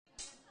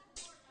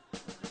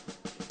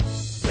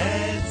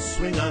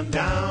swing on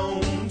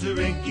down to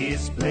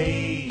Ricky's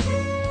place,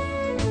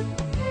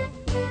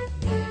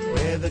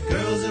 where the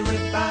girls are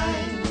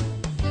refined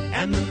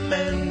and the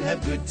men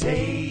have good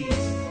taste.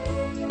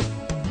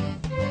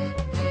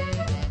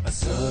 A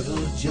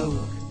subtle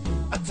joke,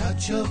 a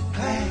touch of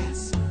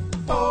class,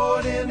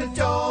 poured in a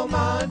tall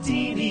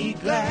martini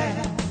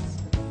glass.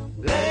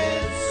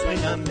 Let's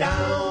swing on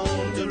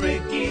down to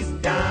Ricky's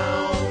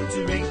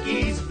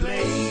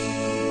place.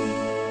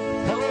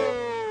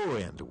 Hello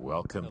and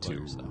welcome to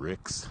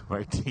Rick's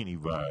Martini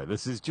Bar.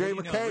 This is Jerry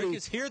McCarty. Rick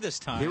is here this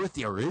time. Here with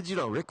the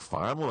original Rick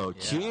Farmelo.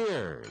 Yeah.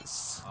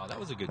 Cheers. Oh, that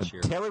was a good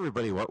cheer. Tell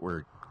everybody what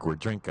we're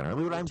drinking. Or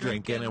what I'm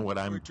drinking and what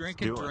I'm We're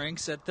drinking doing.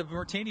 drinks at the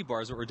martini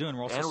bars. What we're doing.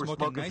 We're also And we're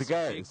smoking smoking nice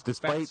cigars, big,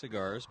 despite fat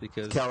cigars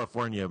because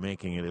California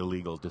making it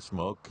illegal to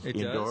smoke It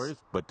indoors. does.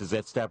 But does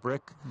that stop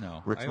Rick?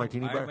 no, Rick's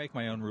Martini I Bar? make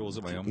my own rules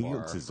at my own He bar.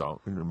 gets his own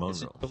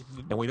rules. but-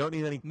 And we don't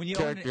need any when you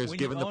own it- characters when you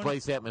giving the own-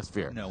 place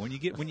atmosphere. No, when you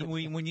we don't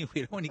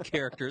want any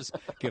characters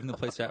given the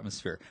place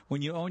atmosphere.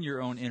 When you own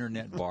your own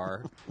internet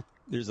bar,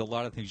 there's a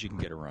lot of things you can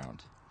get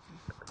around.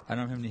 I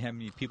don't know how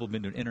many people have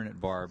been to an internet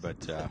bar,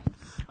 but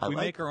we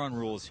make our own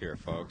rules here,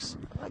 folks.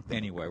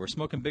 Anyway, we're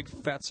smoking big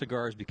fat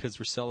cigars because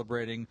we're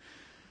celebrating.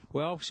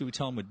 Well, should we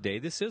tell them what day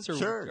this is? Or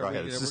Sure, go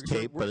ahead. This is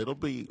tape, but it'll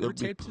be... We're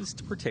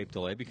tape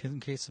delay because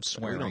in case of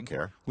swearing, We don't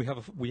care. We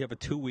have a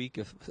 2 week,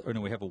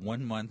 we have a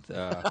 1 month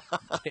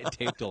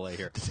tape delay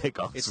here. To take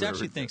off It's swearing.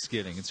 actually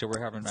Thanksgiving, and so we're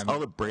having All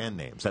the brand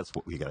names. That's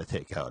what we got to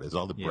take out. Is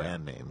all the Yeah,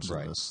 brand names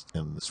right.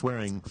 and the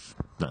swearing,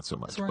 not so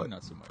much. swearing but,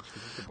 not so much.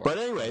 But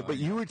anyway, but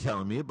you were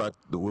telling me about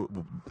the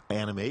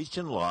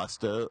animation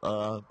lost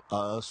a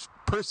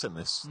person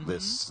this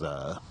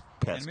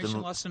past. Animation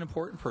lost an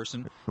important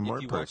person.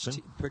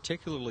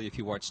 Particularly if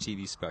you watch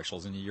TV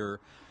specials, and you're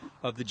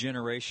of the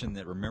generation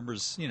that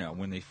remembers,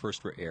 when they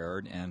first were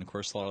aired, and of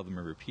course a lot of them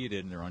are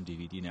repeated and they're on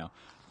DVD now.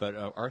 But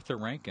Arthur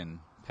Rankin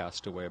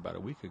passed away about a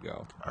week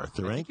ago. Arthur I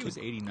think Rankin. he was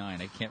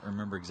 89. I can't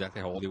remember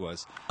exactly how old he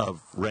was.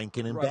 Of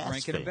Rankin and Bass.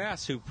 Rankin and fame.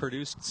 Bass, who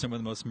produced some of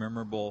the most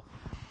memorable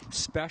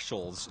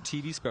specials,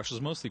 TV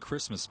specials, mostly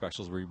Christmas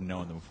specials we've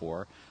known them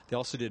for. They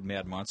also did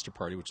Mad Monster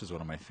Party, which is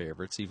one of my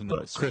favorites. Even though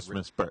But it's sort of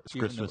Christmas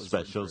even though it was written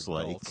specials for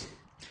like... adults.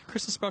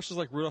 Christmas specials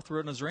like Rudolph the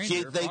Red-Nosed Reindeer.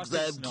 She thinks Frosty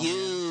the I'm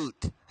Snowman.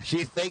 cute.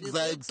 She thinks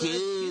I'm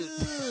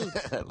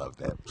cute. I love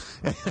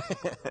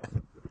that.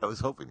 I was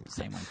hoping you'd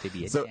say I want to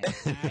be a So-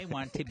 dentist. I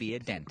want to be a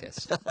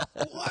dentist.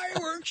 Why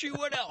weren't you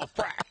at elf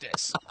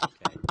practice?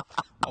 Okay.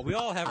 Oh, we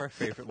all have our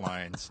favorite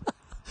lines.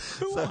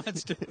 Who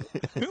wants to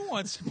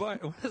buy?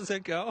 What does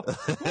it go?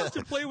 Who wants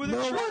to play with a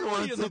No Charlie one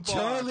wants in the a box?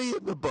 Charlie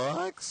in the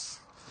box.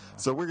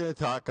 So we're going to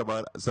talk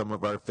about some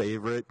of our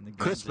favorite The guns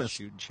Christmas that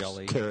shoot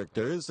jelly.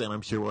 characters, and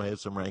I'm sure we'll have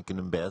some Rankin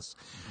and Bass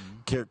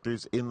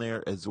characters in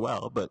there as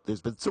well. But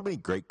there's been so many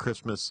great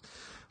Christmas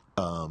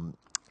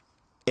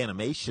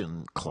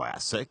animation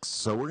classics.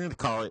 So we're going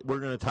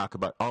to talk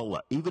about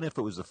even if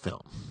it was a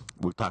film.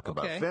 We'll talk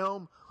about Okay.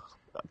 film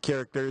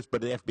characters,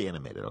 but they have to be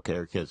animated, okay?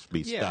 Or it has to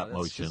be stop that's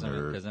motion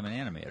because I'm an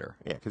animator.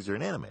 yeah, because you're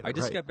an animator. I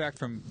just right. got back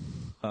from.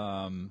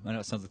 I know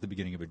it sounds like the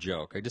beginning of a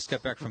joke. I just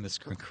got back from this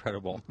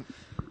incredible,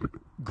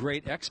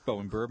 great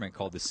expo in Burbank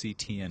called the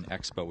CTN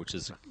Expo, which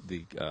is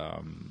the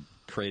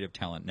Creative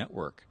Talent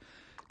Network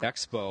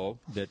expo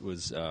that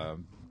was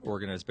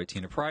organized by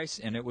Tina Price,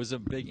 and it was a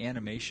big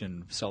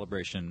animation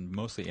celebration,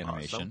 mostly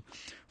animation,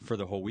 for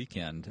the whole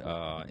weekend,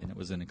 and it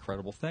was an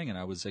incredible thing. And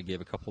I gave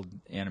a couple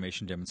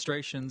animation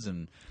demonstrations,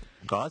 and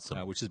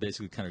Awesome. which is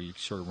basically kind of you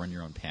sort of run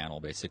your own panel,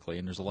 basically.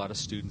 And there's a lot of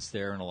students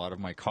there and a lot of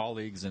my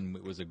colleagues, and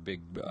it was a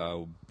big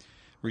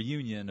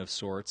reunion of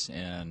sorts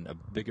and a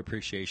big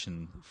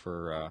appreciation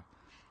for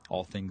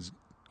all things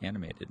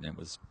animated, and it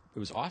was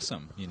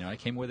awesome. I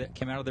came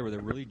out of there with a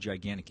really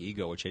gigantic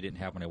ego, which I didn't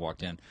have when I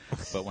walked in.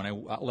 But when I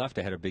left,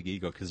 I had a big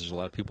ego because there's a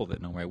lot of people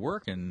that know my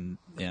work and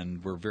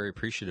were very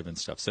appreciative and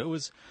stuff. So it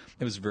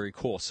was very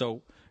cool.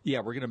 So yeah,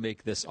 we're gonna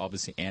make this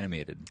obviously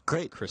animated,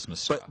 Great Christmas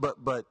stuff.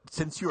 But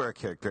since you are a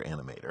character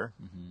animator,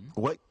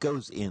 what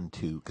goes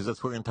into, because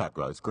that's what we're going to talk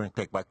about. It's going to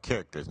talk about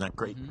characters, not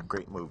great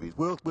movies.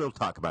 We'll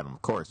talk about them,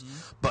 of course.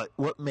 But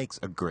what makes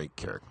a great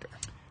character?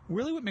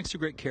 Really, what makes a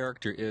great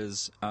character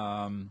is.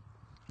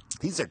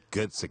 These are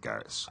good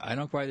cigars. I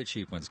don't buy the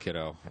cheap ones,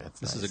 kiddo.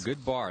 This is nice. a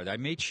good bar. I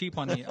made cheap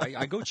on the.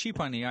 I go cheap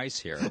on the ice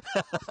here.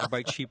 I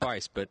buy cheap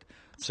ice, but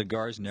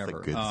cigars never.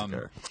 It's a good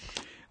cigar.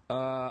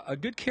 A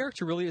good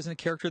character really isn't a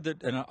character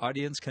that an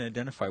audience can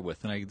identify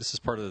with, and this is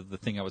part of the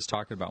thing I was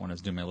talking about when I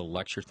was doing my little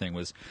lecture thing.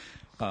 Was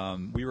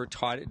we were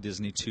taught at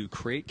Disney to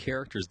create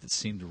characters that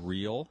seemed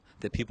real,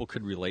 that people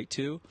could relate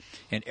to,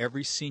 and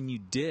every scene you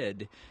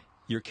did.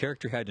 Your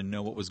character had to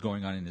know what was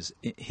going on in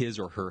his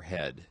or her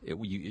head.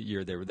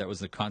 You're there. That was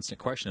the constant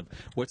question of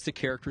what's the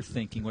character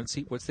thinking, what's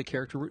the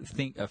character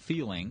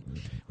feeling,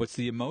 what's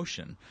the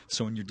emotion.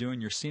 So when you're doing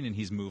your scene and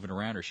he's moving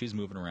around or she's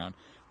moving around,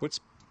 what's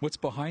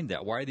behind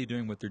that? Why are they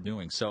doing what they're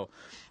doing? So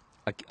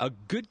a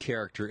good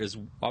character is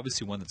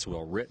obviously one that's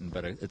well written,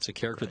 but it's a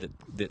character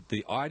that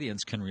the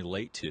audience can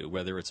relate to,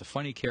 whether it's a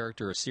funny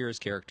character, a serious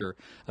character,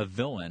 a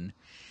villain.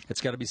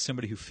 It's got to be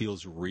somebody who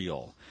feels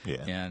real.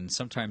 Yeah. And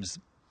sometimes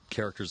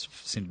characters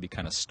seem to be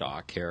kind of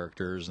stock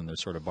characters, and they're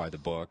sort of by the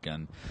book,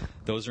 and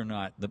those are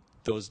not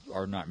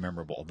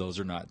memorable. Those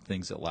are not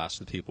things that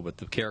last with people. But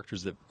the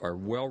characters that are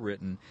well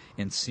written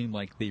and seem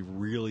like they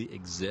really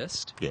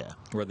exist,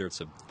 whether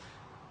it's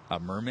a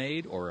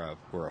mermaid or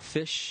a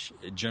fish,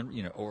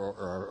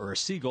 or a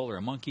seagull or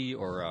a monkey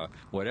or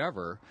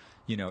whatever.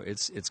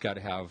 It's got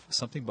to have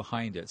something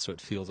behind it, so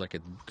it feels like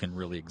it can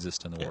really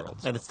exist in the world.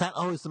 And it's not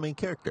always the main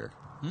character.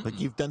 Like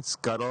you've done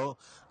Scuttle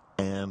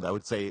and I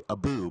would say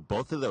Abu,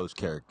 both of those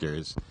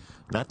characters,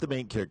 not the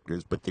main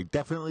characters, but they're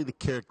definitely the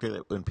character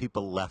that when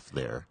people left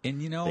there, and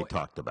they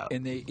talked about.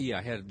 And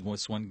I had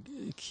one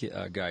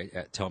guy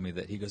tell me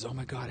that he goes, "Oh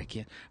my God, I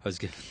can't." I was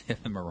giving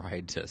him a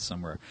ride to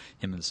somewhere.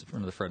 Him and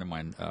another friend of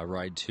mine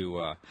ride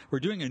to. We're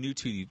doing a new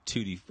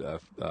 2D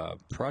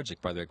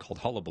project, by the way, called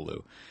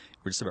Hullabaloo.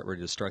 We're just about ready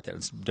to start that.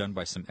 It's done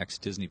by some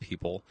ex-Disney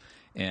people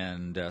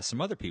and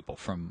some other people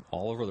from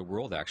all over the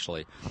world,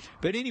 actually.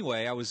 But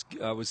anyway, I was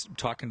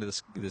talking to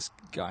this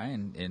guy,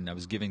 and I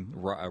was giving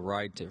a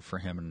ride for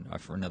him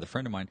and for another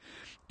friend of mine,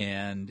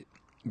 and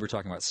we were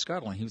talking about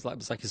Scuttle, and it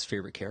was like his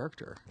favorite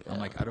character. I'm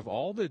like, out of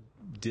all the,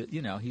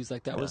 he's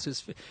like, that was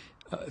his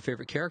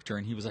favorite character,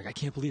 and he was like, I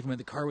can't believe I'm in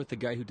the car with the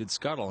guy who did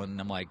Scuttle,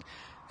 and I'm like,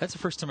 that's the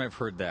first time I've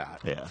heard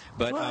that. Yeah,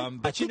 but well,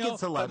 I think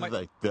it's a lot of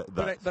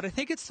but I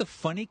think it's the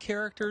funny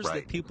characters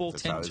that people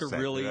tend to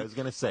really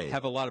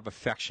have a lot of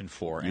affection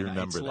for. You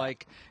remember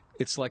that.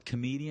 It's like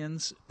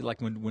comedians. Like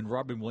when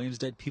Robin Williams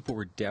died, people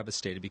were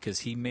devastated because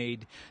he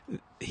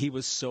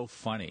was so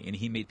funny and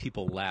he made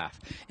people laugh.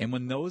 And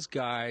when those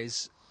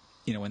guys,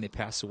 when they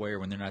pass away or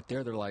when they're not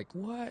there, they're like,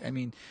 what? I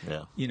mean,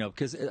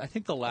 because I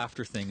think the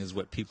laughter thing is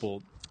what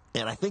people.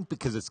 And I think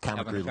because it's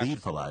comic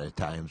relief a lot of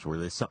times where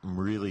there's something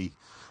really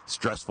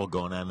stressful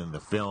going on in the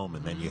film,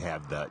 and then you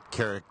have that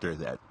character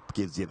that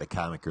gives you the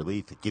comic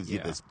relief. It gives you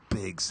this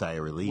big sigh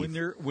of relief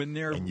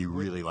and you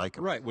really like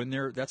it. Right.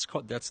 They're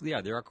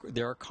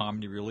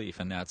comedy relief,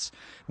 and that's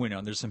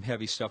there's some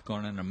heavy stuff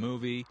going on in a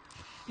movie.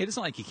 It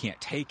isn't like you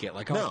can't take it,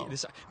 but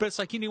it's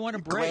like you want a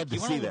break. You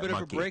want a little bit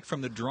of a break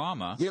from the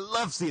drama. You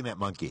love seeing that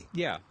monkey.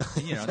 Yeah,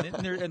 and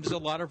there's a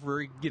lot of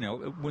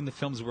when the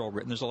film's well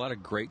written, there's a lot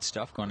of great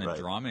stuff going on in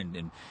drama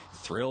and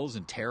thrills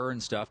and terror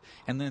and stuff.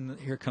 And then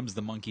here comes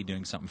the monkey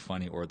doing something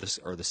funny, or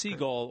the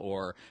seagull,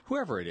 or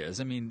whoever it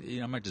is. I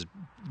mean, I'm not just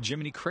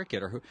Jiminy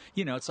Cricket, or who.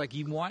 It's like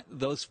you want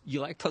those.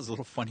 You like those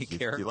little funny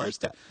characters. You like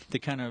that.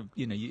 That kind of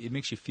it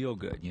makes you feel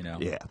good.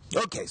 Yeah.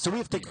 Okay, so we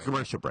have to take a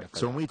commercial break.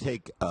 So when we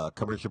take a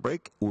commercial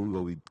break,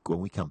 when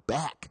we come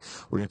back,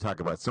 we're going to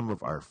talk about some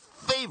of our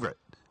favorite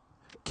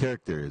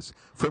characters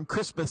from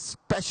Christmas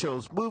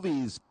specials,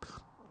 movies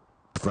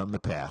from the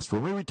past.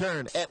 When we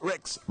return at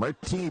Rick's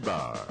Martini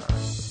Bar.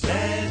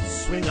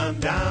 Let's swing on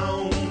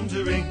down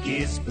to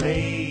Ricky's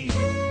place,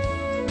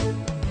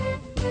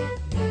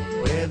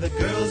 where the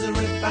girls are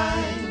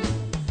refined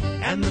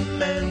and the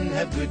men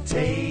have good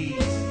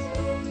taste.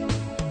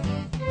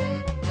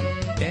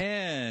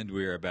 And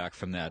we are back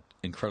from that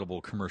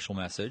incredible commercial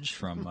message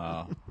from,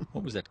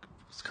 what was that?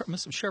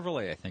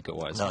 Chevrolet, I think it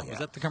was. Oh, yeah. Was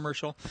that the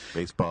commercial?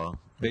 Baseball,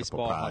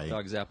 hot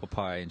dogs, apple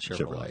pie, and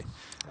Chevrolet.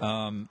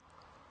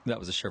 That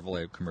was a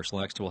Chevrolet commercial.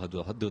 Next, we'll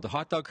do the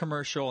hot dog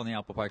commercial and the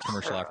apple pie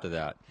commercial after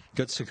that.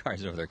 Good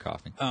cigars over there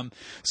coughing.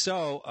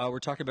 So we're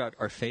talking about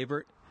our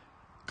favorite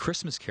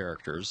Christmas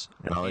characters,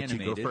 and I'll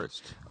animated, let you go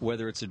first.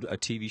 Whether it's a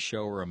TV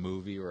show or a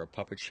movie or a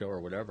puppet show or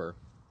whatever.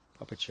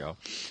 Puppet show,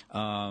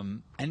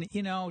 and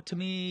to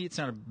me, it's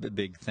not a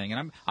big thing.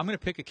 And I'm going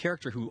to pick a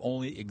character who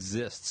only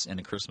exists in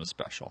a Christmas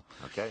special.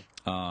 Okay.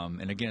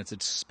 And again, it's a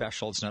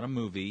special. It's not a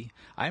movie.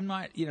 I'm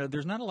not.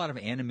 There's not a lot of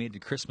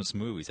animated Christmas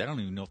movies. I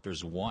don't even know if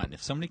there's one.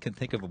 If somebody can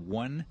think of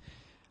one.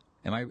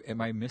 Am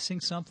I missing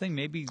something?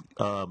 Maybe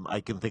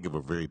I can think of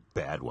a very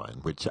bad one,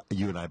 which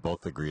you and I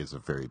both agree is a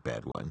very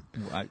bad one.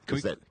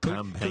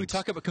 Can we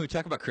talk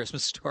about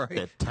Christmas Story?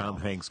 That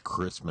Tom Hanks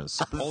Christmas.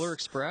 Polar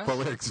Express.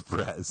 Polar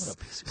Express. What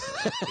a piece of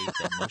crap. I hate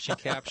that motion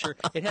capture.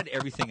 It had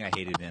everything I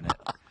hated in it.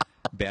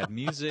 Bad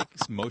music,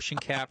 motion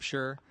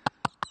capture.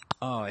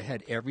 Oh, it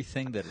had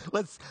everything that.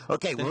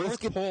 The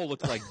North Pole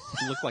looked like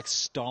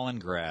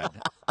Stalingrad.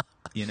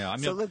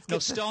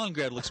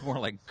 Stalingrad looks more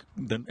like.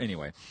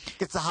 Anyway,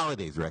 it's the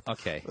holidays, Rick.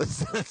 Okay,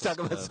 let's talk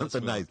about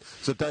something nice.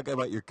 So, talk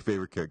about your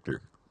favorite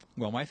character.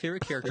 Well, my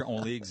favorite character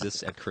only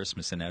exists at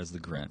Christmas, and that is the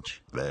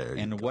Grinch.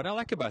 What I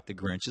like about the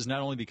Grinch is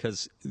not only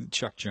because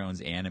Chuck Jones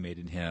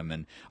animated him,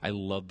 and I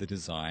love the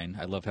design.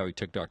 I love how he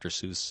took Dr.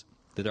 Seuss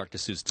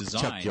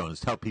design. Chuck Jones.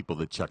 Tell people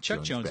that Chuck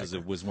Jones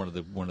was one of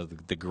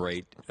the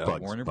great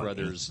Warner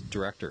Brothers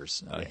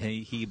directors.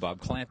 He,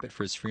 Bob Clampett,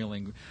 Friz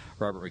Freleng,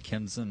 Robert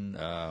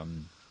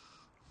McKinson.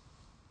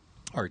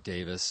 Art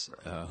Davis,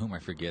 who am I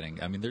forgetting?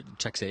 I mean,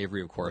 Tex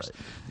Avery, of course.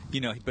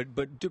 Right.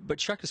 But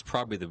Chuck is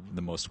probably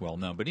the most well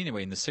known. But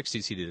anyway, in the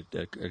 '60s, he did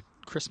a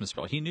Christmas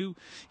special. He knew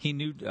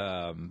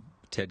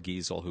Ted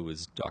Giesel, who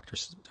was Dr.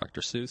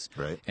 Seuss,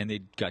 right? And they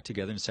got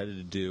together and decided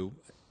to do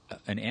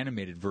an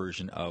animated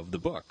version of the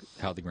book,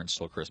 How the Grinch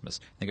Stole Christmas.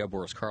 They got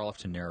Boris Karloff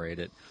to narrate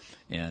it,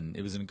 and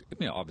it was,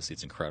 obviously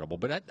it's incredible.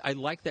 But I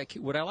like that.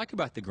 What I like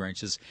about the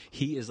Grinch is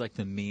he is like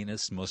the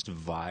meanest, most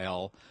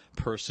vile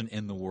person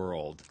in the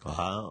world.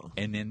 Wow.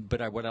 And then,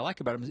 what I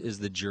like about him is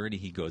the journey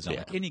he goes on. Yeah.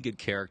 Like any good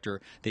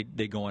character, they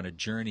go on a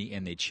journey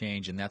and they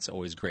change, and that's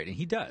always great. And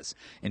he does.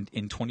 And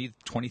in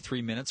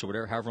 23 minutes or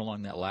whatever, however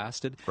long that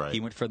lasted, Right. he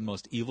went from the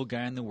most evil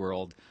guy in the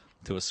world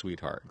to a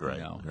sweetheart, Right,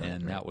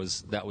 and that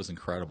was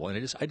incredible. And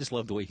I just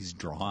love the way he's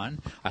drawn.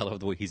 I love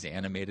the way he's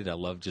animated. I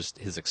love just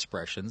his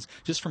expressions,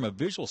 just from a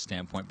visual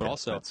standpoint, but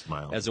also that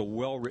smile. as a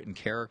well-written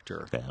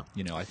character.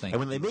 Yeah. I think. And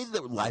when they made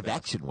the live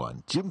action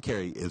one, Jim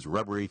Carrey, as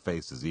rubbery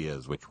face as he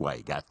is, which why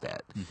he got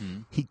that,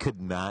 he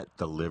could not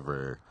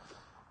deliver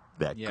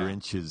that Yeah.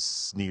 Grinch's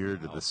sneer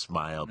to the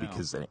smile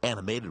because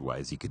animated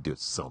wise, he could do it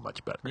so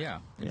much better. Yeah,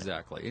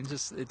 exactly. It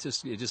just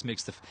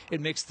makes the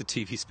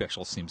TV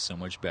special seem so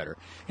much better.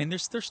 And they're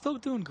still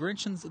doing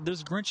Grinch.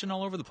 There's Grinching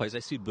all over the place. I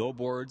see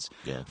billboards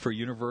for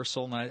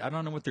Universal, and I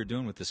don't know what they're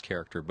doing with this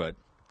character, but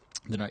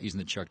they're not using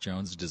the Chuck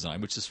Jones design,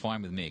 which is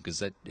fine with me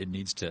because it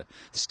needs to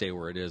stay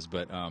where it is.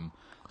 But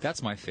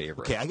that's my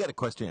favorite. Okay, I got a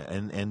question,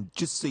 and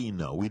just so you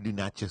know, we do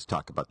not just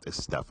talk about this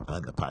stuff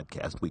on the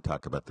podcast. We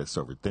talk about this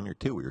over dinner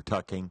too. We were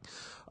talking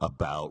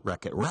about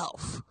Wreck-It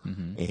Ralph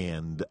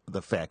and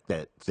the fact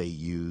that they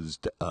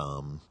used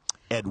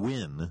Ed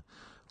Wynn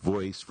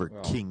voice for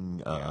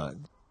King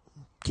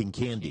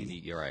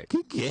Candy. You're right.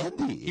 King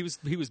Candy.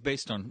 He was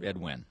based on Ed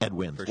Wynn. Ed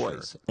Wynn's for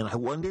voice, sure. and I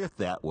wonder if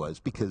that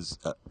was because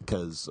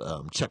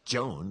Chuck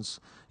Jones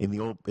in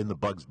the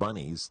Bugs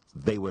Bunnies,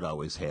 they would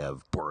always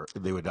have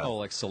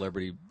like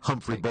celebrity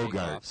Humphrey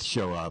Bogart takeoffs.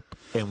 show up,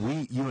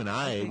 and you and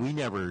I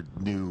never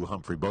knew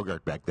Humphrey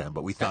Bogart back then,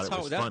 but we thought it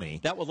was funny.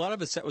 A lot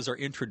of us, that was our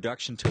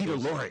introduction to Peter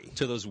Lorre.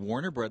 to those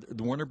Warner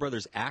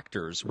Brothers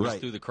actors was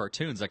through the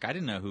cartoons. Like I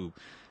didn't know who.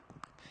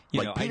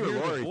 Peter I hear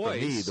Lorre the voice.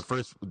 for me, the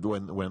first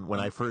when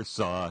I first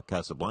saw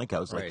Casablanca, I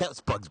was like, "That's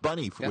Bugs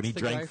Bunny" when he the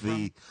drank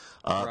guy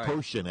the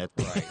potion at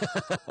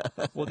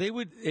the. Well, they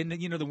would, and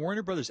the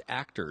Warner Brothers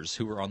actors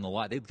who were on the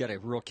lot, they've got a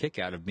real kick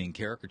out of being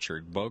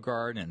caricatured.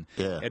 Bogart and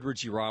Edward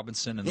G.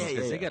 Robinson, and those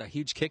guys, they got a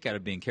huge kick out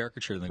of being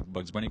caricatured in the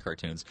Bugs Bunny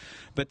cartoons.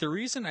 But the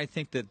reason I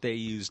think that they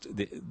used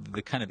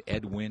the kind of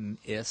Ed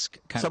Wynn-esque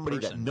kind Somebody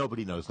of person, that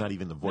nobody knows, not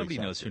even the voice. nobody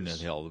knows who the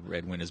hell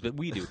Ed Wynn is, but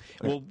we do.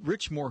 Well,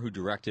 Rich Moore, who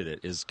directed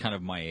it, is kind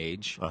of my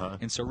age,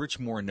 and so Rich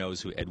Moore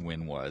knows who Ed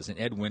Wynn was, and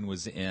Ed Wynn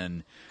was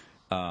in.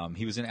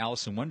 He was in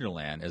Alice in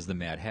Wonderland as the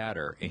Mad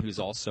Hatter, and he was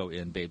also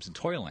in Babes in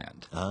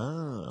Toyland.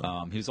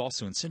 Oh. He was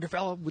also in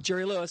Cinderella with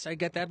Jerry Lewis. I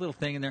got that little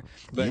thing in there.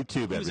 But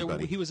YouTube,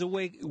 everybody. He was a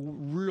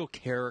real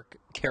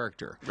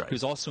character. Right. He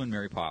was also in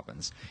Mary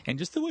Poppins, and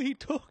just the way he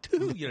talked,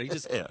 he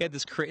just had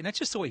this and that's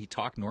just the way he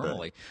talked normally.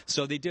 Right.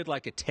 So they did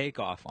like a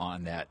takeoff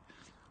on that.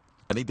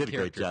 And he did a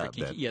great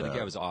character job. the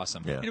guy was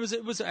awesome. Yeah. And it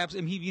was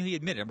absolutely. He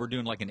admitted we're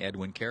doing like an Ed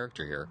Wynn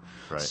character here.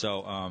 Right.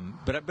 So,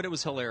 but it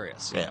was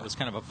hilarious. Yeah. It was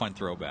kind of a fun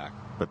throwback.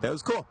 But that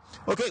was cool.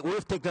 Okay, we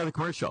have to take another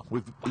commercial.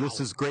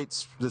 This is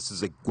great. This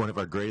is one of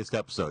our greatest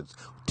episodes.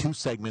 2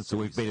 segments, and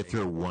we've made it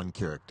through one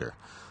character.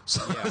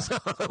 So,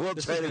 we'll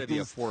This try is to going to be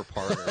a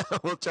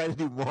 4-parter. We'll try to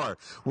do more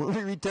when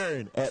we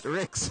return at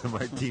Rick's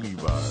Martini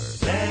Bar.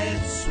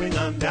 Let's swing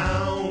on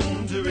down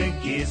to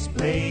Ricky's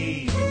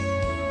place,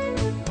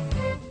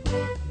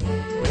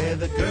 where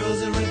the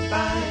girls are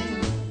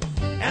refined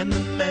and the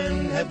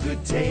men have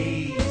good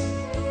taste.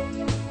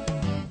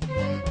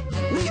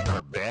 We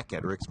are back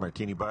at Rick's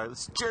Martini Bar.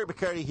 This is Jerry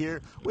Bacardi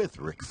here with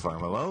Rick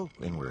Farmelo,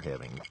 and we're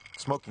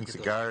smoking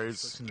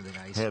cigars, listen to the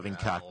nice having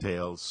rattle.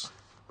 cocktails,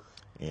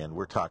 and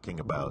we're talking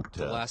about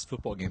The last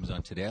football game's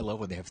on today. I love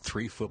when they have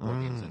 3 football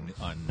games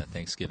on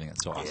Thanksgiving.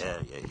 It's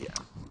awesome. yeah.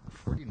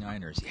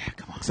 49ers,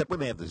 come on. Except when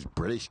they have those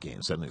British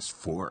games, then there's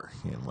 4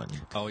 in one.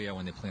 Oh, yeah,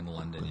 when they play in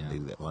London, They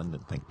do that London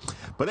thing.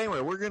 But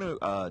anyway, we're going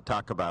to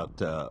talk about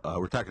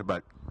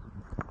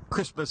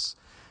Christmas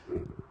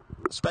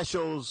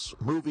specials,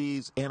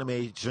 movies,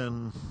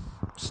 animation,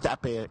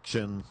 stop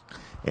action,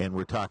 and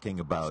we're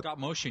talking about Stop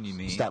motion, you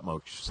mean? stop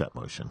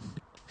motion.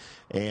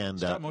 And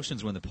Stop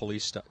motion's when the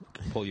police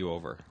pull you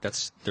over.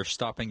 They're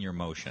stopping your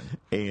motion.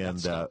 and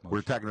stop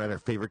we're talking about our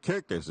favorite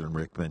characters, and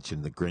Rick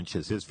mentioned the Grinch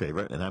is his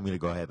favorite, and I'm going to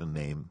go ahead and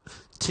name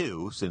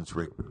 2 since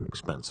Rick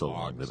spent so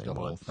long to the name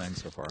whole one. thing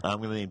so far. I'm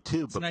going to name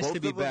 2, It's but nice both to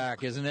be of them,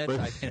 back, isn't it?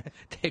 I can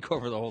take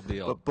over the whole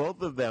deal. But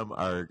both of them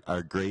are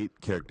great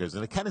characters,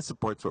 and it kind of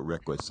supports what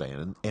Rick was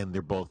saying. And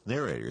they're both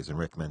narrators. And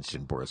Rick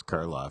mentioned Boris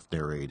Karloff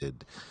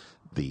narrated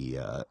the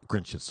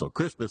Grinch That Stole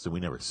Christmas, and we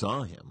never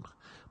saw him.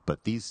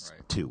 But these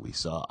 2 we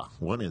saw.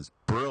 One is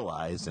Burl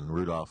Ives and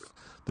Rudolph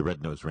the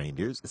Red-Nosed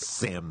Reindeer.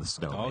 Sam the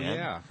Snowman. Oh,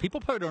 yeah.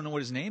 People probably don't know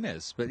what his name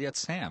is, but it's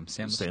Sam.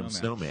 Sam the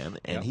Snowman.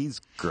 And Yep. he's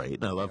great,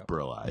 and I love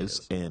Burl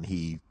Ives. And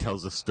he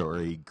tells a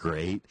story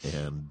great,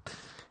 and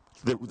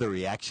the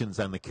reactions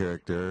on the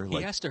character.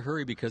 He has to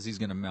hurry because he's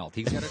going to melt.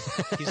 He's got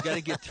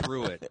to get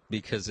through it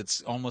because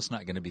it's almost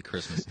not going to be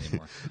Christmas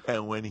anymore.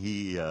 and when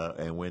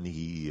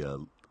he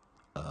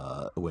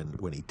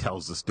when he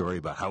tells the story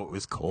about how it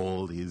was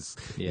cold. He's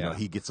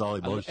he gets all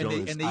emotional.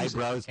 His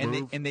eyebrows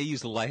move. And they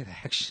use live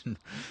action.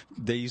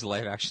 They use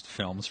live action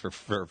films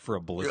for a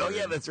Blizzard. Oh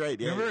yeah, that's right.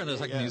 Yeah, remember? And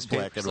there's like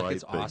newspapers. black and white.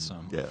 It's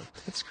awesome. Yeah,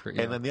 that's great.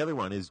 And then the other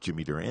one is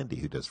Jimmy Durante,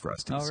 who does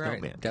Frosty the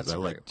Snowman. That's I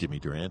like Jimmy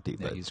Durante. Yeah,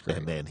 but, he's great.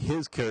 And then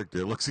his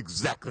character looks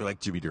exactly like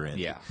Jimmy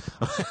Durante. Yeah,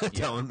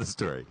 telling the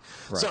story.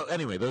 Right. So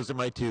anyway, those are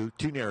my two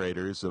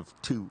narrators of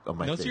two of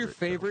my. Those are your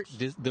favorite.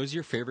 films. Those are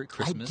your favorite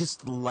Christmas. I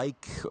just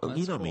like That's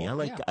me.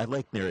 cool. I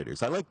like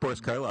narrators. I like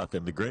Boris Karloff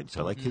and The Grinch.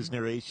 I like his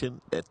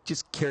narration. It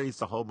just carries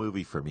the whole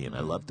movie for me, and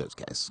I love those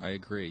guys. I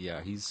agree.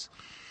 Yeah, he's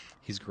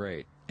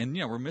great. And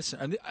we're missing.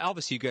 I mean,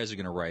 obviously, you guys are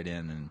going to write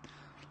in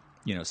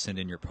and send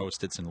in your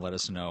Post-its and let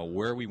us know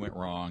where we went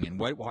wrong and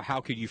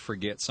how could you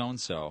forget so and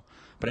so.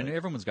 But I know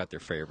everyone's got their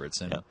favorites,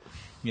 and I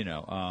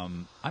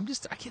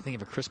can't think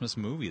of a Christmas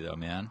movie though,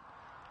 man.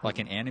 Like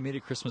an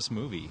animated Christmas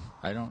movie.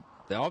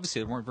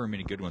 Obviously, there weren't very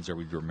many good ones there.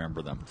 We'd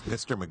remember them.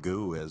 Mr.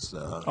 Magoo is.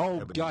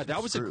 God,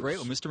 that was a great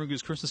one. Mr.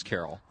 Magoo's Christmas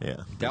Carol. Yeah,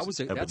 that's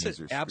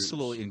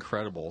absolutely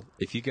incredible.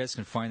 If you guys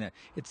can find that,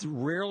 it's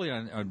rarely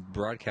on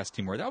broadcast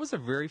anymore. That was the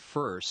very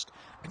first.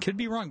 I could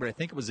be wrong, but I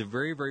think it was the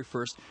very, very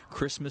first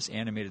Christmas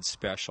animated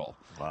special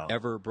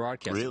ever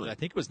broadcast. Really? I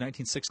think it was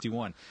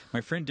 1961.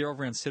 My friend Daryl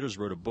Van Sitters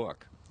wrote a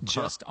book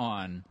just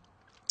on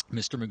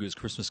Mr. Magoo's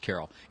Christmas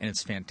Carol, and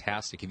it's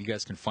fantastic. If you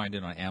guys can find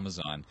it on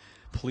Amazon,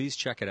 please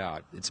check it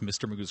out. It's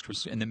Mr. Magoo's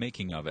Christmas and the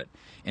making of it,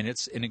 and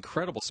it's an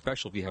incredible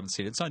special. If you haven't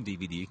seen it, it's on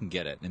DVD. You can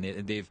get it, and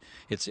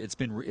it's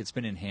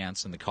been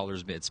enhanced, and the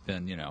colors it's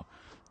been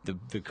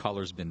the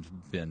colors been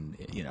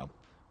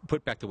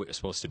put back the way it was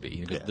supposed to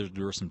be.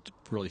 There were some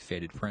really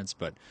faded prints,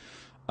 but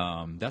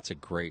that's a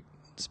great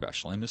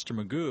special. And Mr.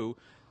 Magoo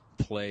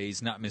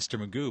plays not Mr.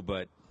 Magoo,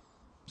 but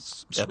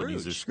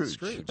Ebenezer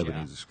Scrooge.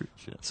 Ebenezer Scrooge.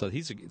 Yeah. So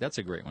that's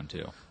a great one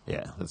too.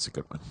 Yeah, that's a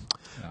good one.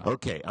 Yeah.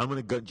 Okay, I'm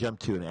going to jump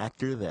to an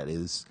actor that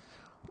is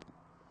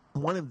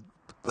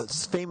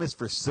that's famous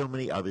for so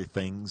many other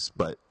things,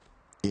 but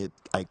it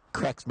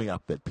cracks me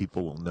up that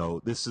people will know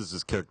this is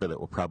his character that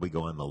will probably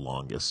go on the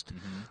longest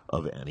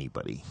of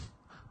anybody.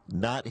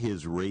 Not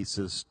his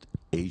racist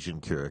Asian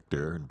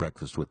character in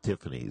Breakfast with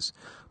Tiffany's,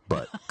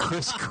 but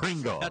Kris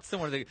Kringle. That is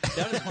one of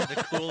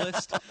the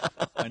coolest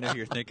I know who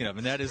you're thinking of,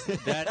 and that is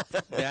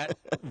that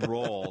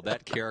role,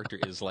 that character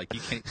is like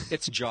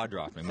it's jaw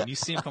dropping when you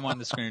see him come on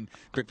the screen.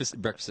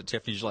 Breakfast at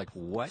Tiffany's, you're like,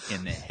 what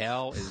in the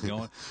hell is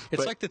going?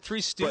 It's like the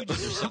Three Stooges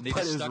or something.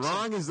 But as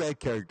wrong as that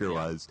character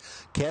was,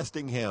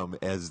 casting him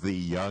as the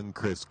young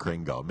Kris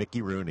Kringle,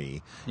 Mickey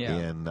Rooney,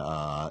 in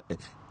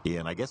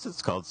I guess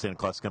it's called Santa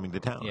Claus Coming to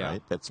Town,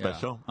 right? That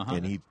special,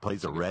 and he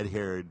plays a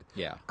red-haired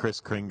Kris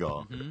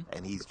Kringle,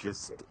 and he's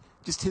just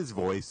his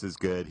voice is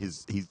good.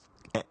 His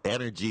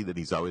energy that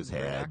he's always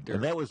had,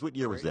 and that was what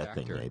year was that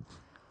thing made?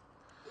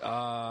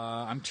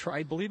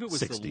 I believe it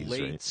was 60s, the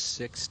late right?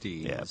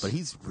 60s. Yeah, but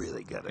he's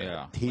really good at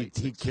Yeah, it. He late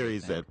 60s,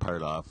 carries that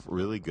part off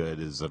really good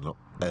as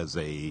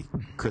a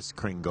Kris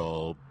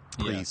Kringle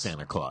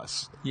pre-Santa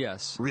Claus.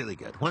 Yes. Really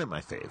good. One of my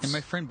faves. And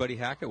my friend Buddy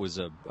Hackett was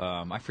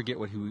I forget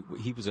what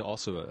he was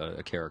also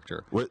a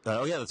character.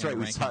 Oh yeah, that's right.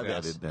 We saw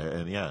that in there,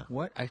 and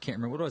What? I can't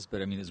remember what it was,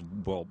 but I mean, it's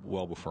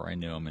well before I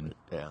knew him, and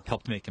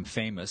helped make him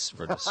famous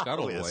for the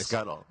Scuttle voice.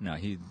 Scuttle. No,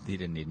 he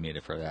didn't need me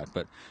for that,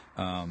 but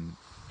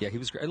he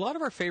was great. A lot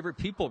of our favorite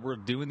people were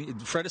doing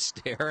Fred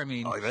Astaire. I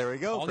mean, there we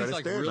go. All Fred these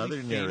Astaire,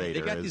 another narrator.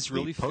 They got these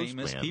really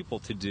famous people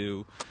to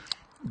do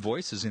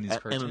voices in these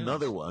cartoons. And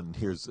another one.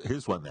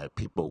 Here's one that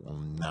people will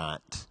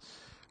not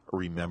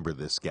remember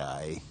this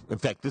guy. In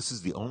fact, this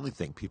is the only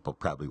thing people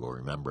probably will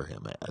remember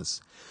him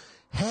as.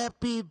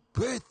 Happy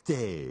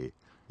birthday!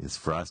 Is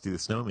Frosty the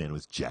Snowman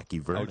with Jackie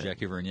Vernon. Oh,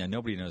 Jackie Vernon. Yeah,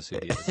 nobody knows who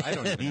he is. I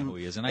don't even know who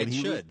he is, and I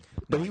should.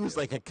 But he was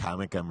like a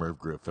comic on Merv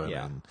Griffin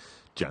and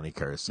Johnny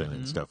Carson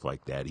and stuff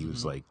like that. He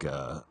was like, he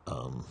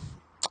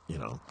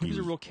was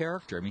a real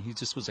character. I mean, he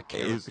just was a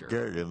character. He was a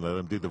character, and let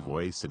him do the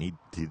voice, and he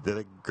did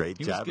a great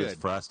job as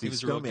Frosty the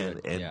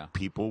Snowman. And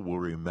people will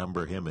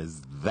remember him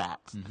as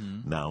that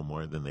now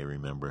more than they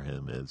remember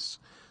him as.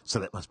 So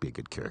that must be a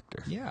good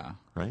character. Yeah.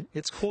 Right?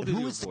 It's cool to Who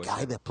do was a the voice.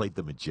 guy that played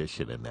the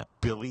magician in that?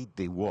 Billy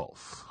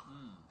DeWolf,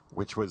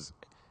 which was.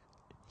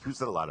 He was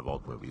in a lot of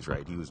old movies,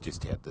 right? He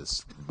had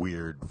this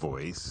weird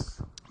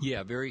voice.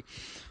 Yeah, very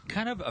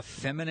kind of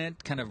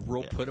effeminate, kind of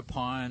real put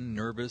upon,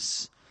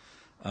 nervous,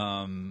 with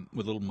a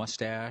little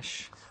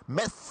mustache.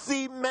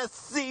 Messy.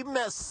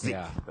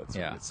 Yeah. That's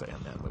what you'd say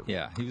on that movie.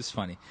 Yeah, he was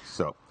funny.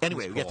 So,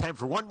 anyway, we got time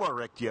for one more,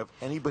 Rick. Do you have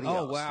anybody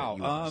else? Oh, wow. That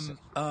you want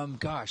to say?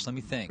 Gosh, let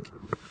me think.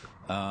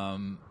 I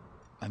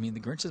mean,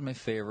 The Grinch is my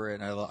favorite,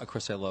 and of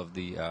course I love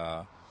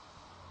the,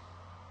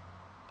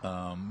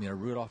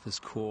 Rudolph is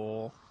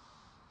cool.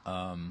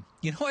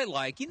 You know who I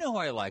like? Okay,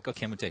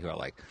 I'm going to tell you who I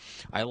like.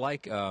 I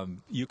like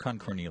Yukon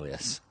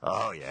Cornelius.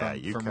 Oh, yeah.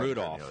 From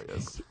Rudolph.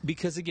 Cornelius.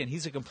 Because, again,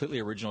 he's a completely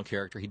original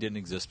character. He didn't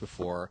exist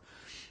before.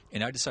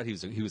 And I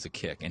decided he was a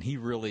kick. And he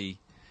really,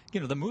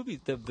 the movie,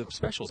 the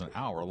special's an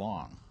hour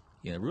long.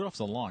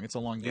 Rudolph's it's a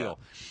long deal.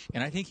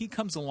 And I think he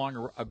comes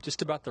along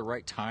just about the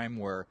right time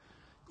where,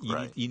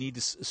 Right. You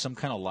need some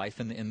kind of life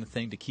in the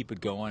thing to keep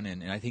it going,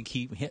 and I think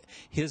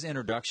his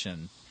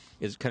introduction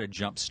is kind of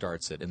jump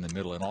starts it in the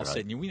middle, and all of a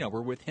sudden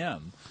we're with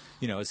him,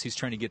 as he's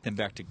trying to get them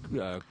back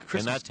to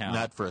Christmas Town.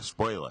 Not for a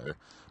spoiler,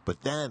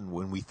 but then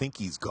when we think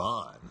he's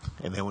gone,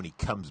 and then when he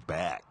comes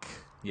back.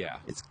 Yeah.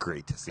 It's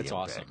great to see him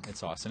awesome. back.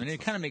 It's awesome. And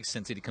it kind of makes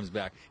sense that he comes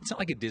back. It's not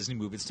like a Disney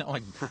movie. It's not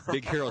like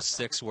Big Hero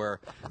 6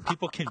 where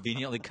people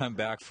conveniently come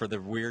back for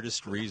the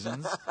weirdest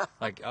reasons.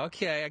 Like,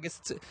 okay, I guess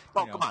it's...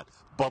 come on.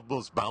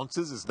 Bubbles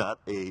Bounces is not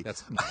a...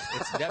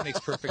 That makes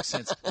perfect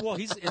sense. Well,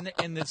 he's in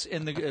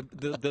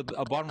the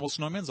Abominable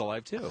Snowman's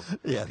alive, too.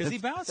 Yeah. Because he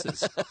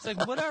bounces. It's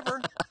like, whatever.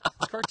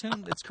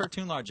 It's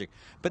cartoon logic.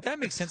 But that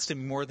makes sense to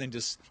me more than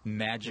just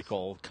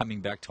magical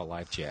coming back to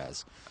life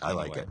jazz. I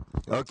like it.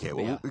 Okay,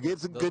 well, we get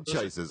some good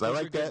choices. I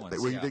like that. Ones,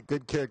 were you did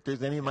good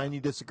characters. Any of mine you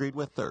disagreed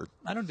with? Or?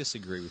 I don't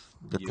disagree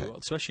with you,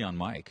 especially on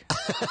Mike.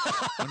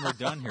 When we're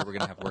done here, we're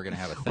gonna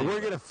have a thing.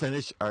 We're gonna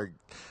finish our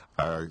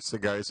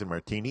cigars and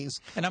martinis.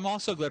 And I'm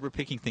also glad we're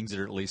picking things that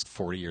are at least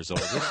 40 years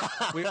old.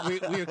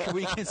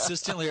 We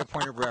consistently, our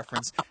point of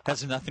reference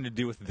has nothing to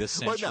do with this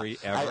century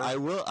ever.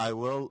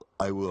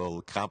 I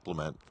will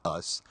compliment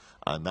us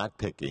on not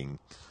picking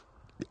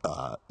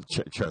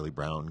Charlie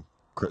Brown.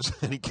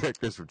 Any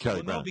characters from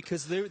Charlie Brown? No,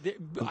 because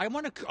I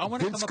want to.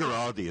 Vince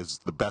Guaraldi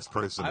is the best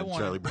person in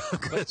Charlie Brown.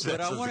 That's the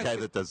guy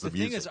that does the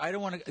music. Thing is, I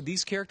don't want to.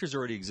 These characters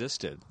already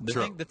existed.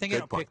 The thing I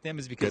don't pick them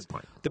is because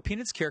the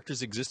Peanuts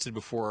characters existed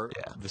before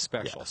the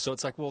special. Yeah. So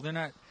it's like, well, they're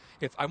not.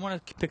 If I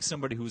want to pick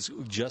somebody who's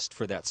just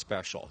for that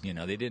special,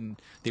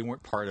 they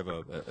weren't part of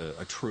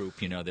a troupe,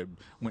 that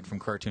went from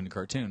cartoon to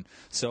cartoon.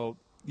 So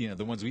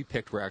the ones we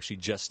picked were actually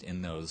just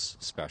in those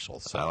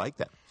specials. So. I like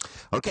that.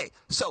 Okay,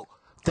 so.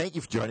 Thank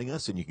you for joining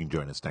us, and you can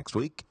join us next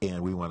week.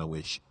 And we want to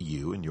wish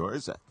you and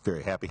yours a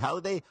very happy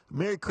holiday,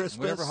 Merry Christmas.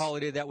 Whatever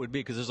holiday that would be,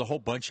 because there's a whole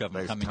bunch of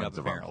them coming up,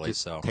 apparently.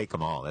 So take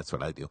them all. That's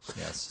what I do.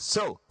 Yes.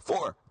 So,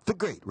 for the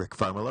great Rick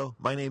Farmelo,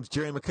 my name's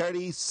Jerry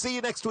McCarty. See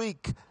you next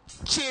week.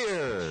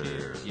 Cheers.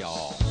 Cheers,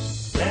 y'all.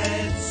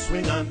 Let's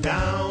swing on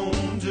down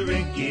to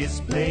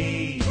Ricky's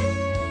place,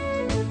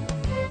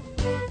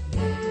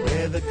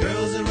 where the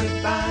girls are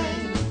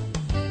refined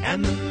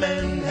and the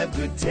men have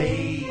good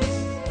taste.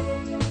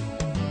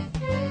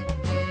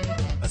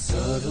 A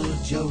subtle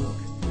joke,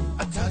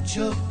 a touch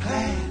of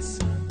class,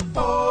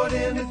 poured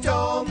in a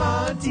tall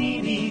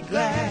martini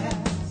glass.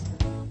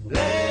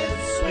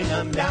 Let's swing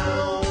 'em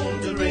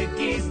down to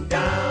Ricky